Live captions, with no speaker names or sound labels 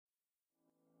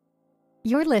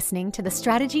You're listening to the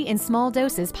Strategy in Small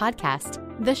Doses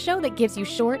podcast, the show that gives you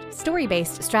short,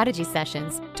 story-based strategy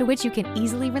sessions to which you can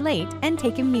easily relate and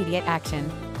take immediate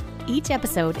action. Each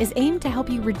episode is aimed to help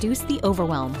you reduce the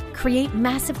overwhelm, create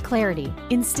massive clarity,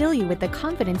 instill you with the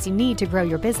confidence you need to grow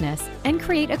your business, and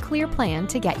create a clear plan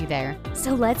to get you there.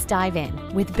 So let's dive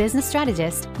in with business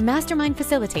strategist, mastermind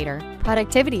facilitator,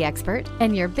 productivity expert,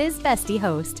 and your biz bestie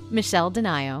host, Michelle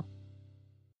Donaio.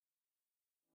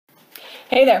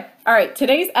 Hey there. All right,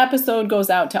 today's episode goes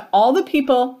out to all the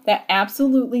people that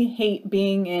absolutely hate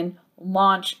being in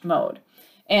launch mode.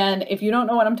 And if you don't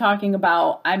know what I'm talking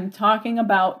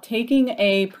about taking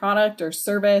a product or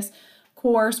service,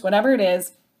 course, whatever it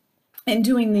is, and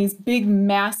doing these big,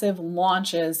 massive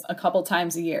launches a couple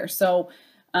times a year. So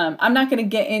I'm not going to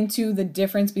get into the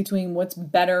difference between what's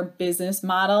better business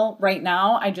model right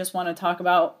now. I just want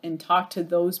to talk to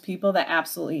those people that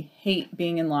absolutely hate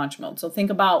being in launch mode. So think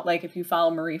about, like, if you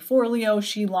follow Marie Forleo,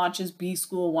 she launches B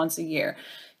School once a year.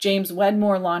 James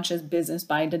Wedmore launches Business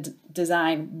by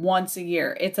Design once a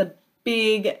year. It's a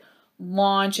big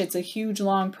launch. It's a huge,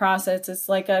 long process. It's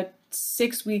like a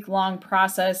 6-week long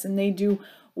process, and they do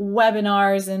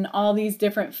webinars and all these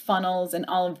different funnels and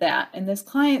all of that. And this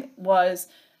client was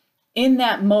in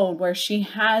that mode where she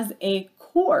has a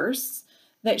course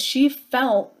that she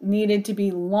felt needed to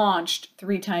be launched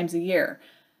 3 times a year.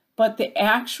 But the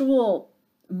actual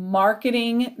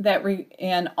marketing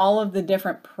and all of the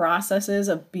different processes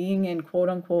of being in quote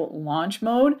unquote launch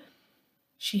mode,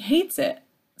 she hates it.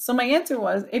 So my answer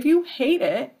was, if you hate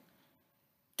it,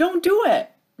 don't do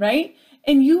it, right?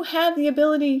 And you have the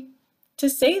ability to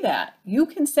say that. You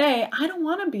can say, I don't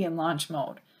want to be in launch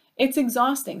mode. It's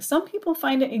exhausting. Some people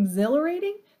find it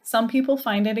exhilarating. Some people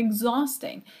find it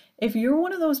exhausting. If you're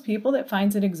one of those people that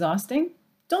finds it exhausting,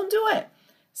 don't do it.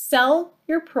 Sell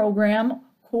your program,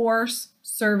 course,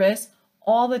 service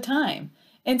all the time.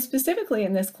 And specifically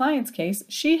in this client's case,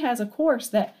 she has a course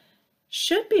that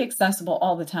should be accessible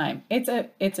all the time. It's a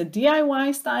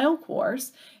DIY style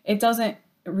course. It doesn't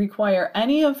require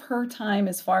any of her time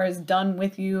as far as done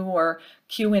with you or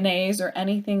Q&As or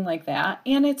anything like that.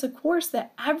 And it's a course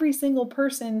that every single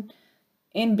person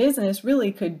in business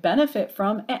really could benefit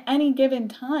from at any given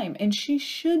time. And she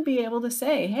should be able to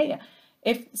say, hey,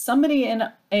 if somebody in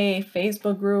a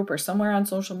Facebook group or somewhere on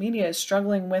social media is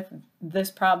struggling with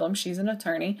this problem, she's an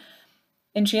attorney,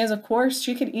 and she has a course,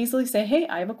 she could easily say, hey,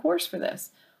 I have a course for this.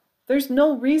 There's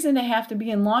no reason to have to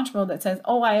be in launch mode that says,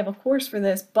 oh, I have a course for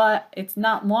this, but it's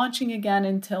not launching again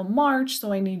until March,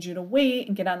 so I need you to wait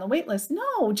and get on the wait list.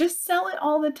 No, just sell it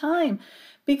all the time,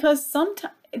 because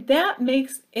sometimes that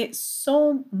makes it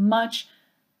so much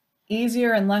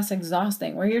easier and less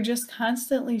exhausting, where you're just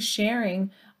constantly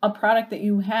sharing a product that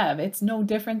you have. It's no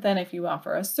different than if you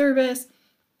offer a service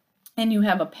and you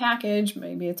have a package,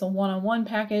 maybe it's a one-on-one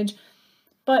package,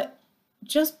 but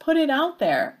just put it out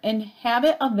there and have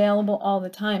it available all the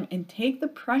time and take the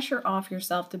pressure off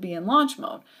yourself to be in launch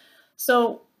mode.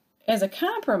 So as a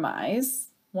compromise,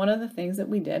 one of the things that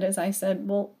we did is I said,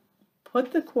 well,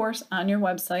 put the course on your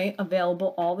website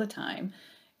available all the time,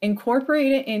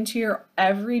 incorporate it into your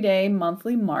everyday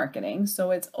monthly marketing.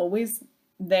 So it's always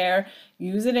there.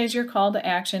 Use it as your call to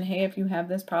action. Hey, if you have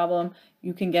this problem,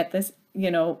 you can get this,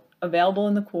 available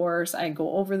in the course. I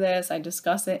go over this, I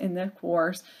discuss it in the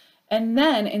course. And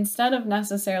then instead of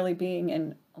necessarily being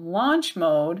in launch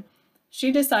mode,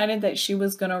 she decided that she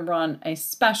was going to run a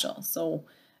special. So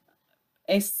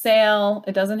a sale,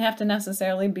 it doesn't have to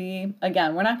necessarily be,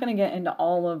 again, we're not going to get into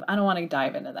I don't want to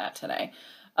dive into that today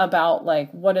about like,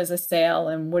 what is a sale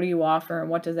and what do you offer and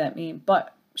what does that mean?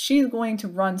 But she's going to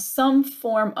run some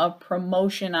form of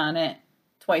promotion on it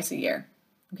twice a year.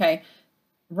 Okay.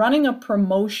 Running a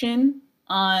promotion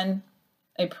on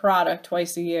a product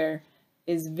twice a year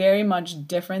is very much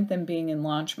different than being in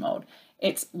launch mode.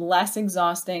 It's less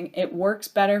exhausting. It works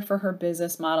better for her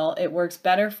business model. It works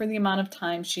better for the amount of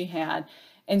time she had.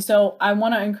 And so I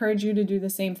want to encourage you to do the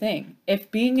same thing.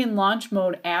 If being in launch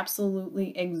mode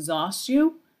absolutely exhausts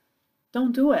you,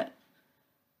 don't do it.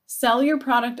 Sell your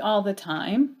product all the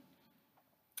time,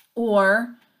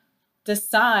 or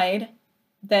decide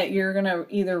that you're going to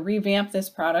either revamp this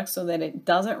product so that it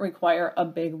doesn't require a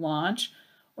big launch,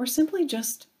 or simply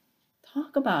just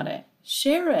talk about it,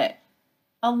 share it,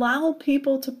 allow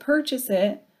people to purchase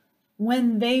it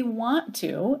when they want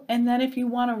to. And then if you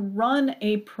want to run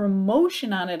a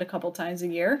promotion on it a couple times a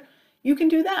year, you can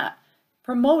do that.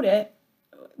 Promote it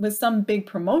with some big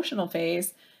promotional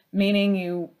phase, meaning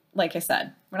you, like I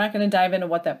said, we're not going to dive into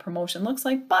what that promotion looks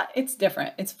like, but it's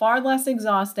different. It's far less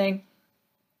exhausting,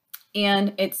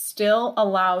 and it still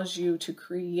allows you to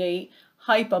create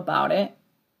hype about it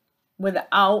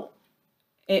without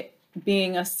it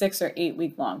being a 6 or 8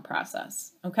 week long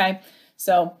process. Okay.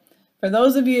 So for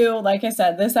those of you, like I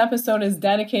said, this episode is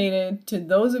dedicated to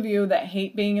those of you that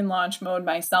hate being in launch mode,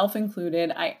 myself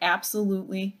included. I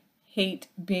absolutely hate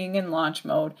being in launch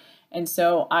mode. And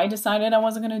so I decided I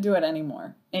wasn't going to do it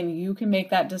anymore. And you can make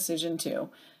that decision too.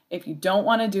 If you don't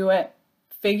want to do it,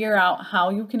 figure out how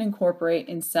you can incorporate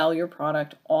and sell your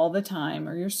product all the time,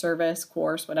 or your service,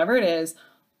 course, whatever it is,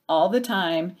 all the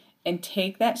time, and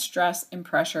take that stress and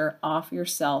pressure off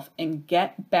yourself and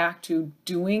get back to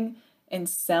doing and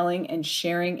selling and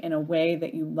sharing in a way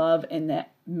that you love and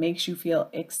that makes you feel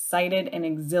excited and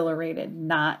exhilarated,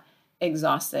 not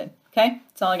exhausted. Okay,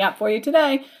 that's all I got for you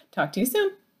today. Talk to you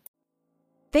soon.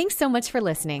 Thanks so much for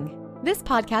listening. This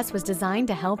podcast was designed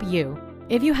to help you.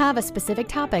 If you have a specific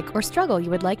topic or struggle you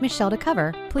would like Michelle to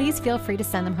cover, please feel free to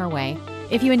send them her way.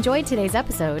 If you enjoyed today's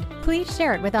episode, please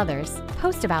share it with others,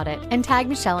 post about it, and tag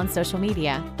Michelle on social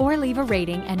media, or leave a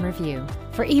rating and review.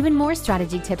 For even more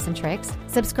strategy tips and tricks,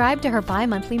 subscribe to her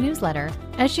bi-monthly newsletter,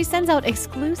 as she sends out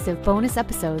exclusive bonus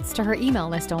episodes to her email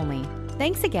list only.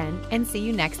 Thanks again, and see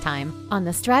you next time on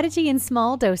the Strategy in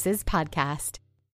Small Doses podcast.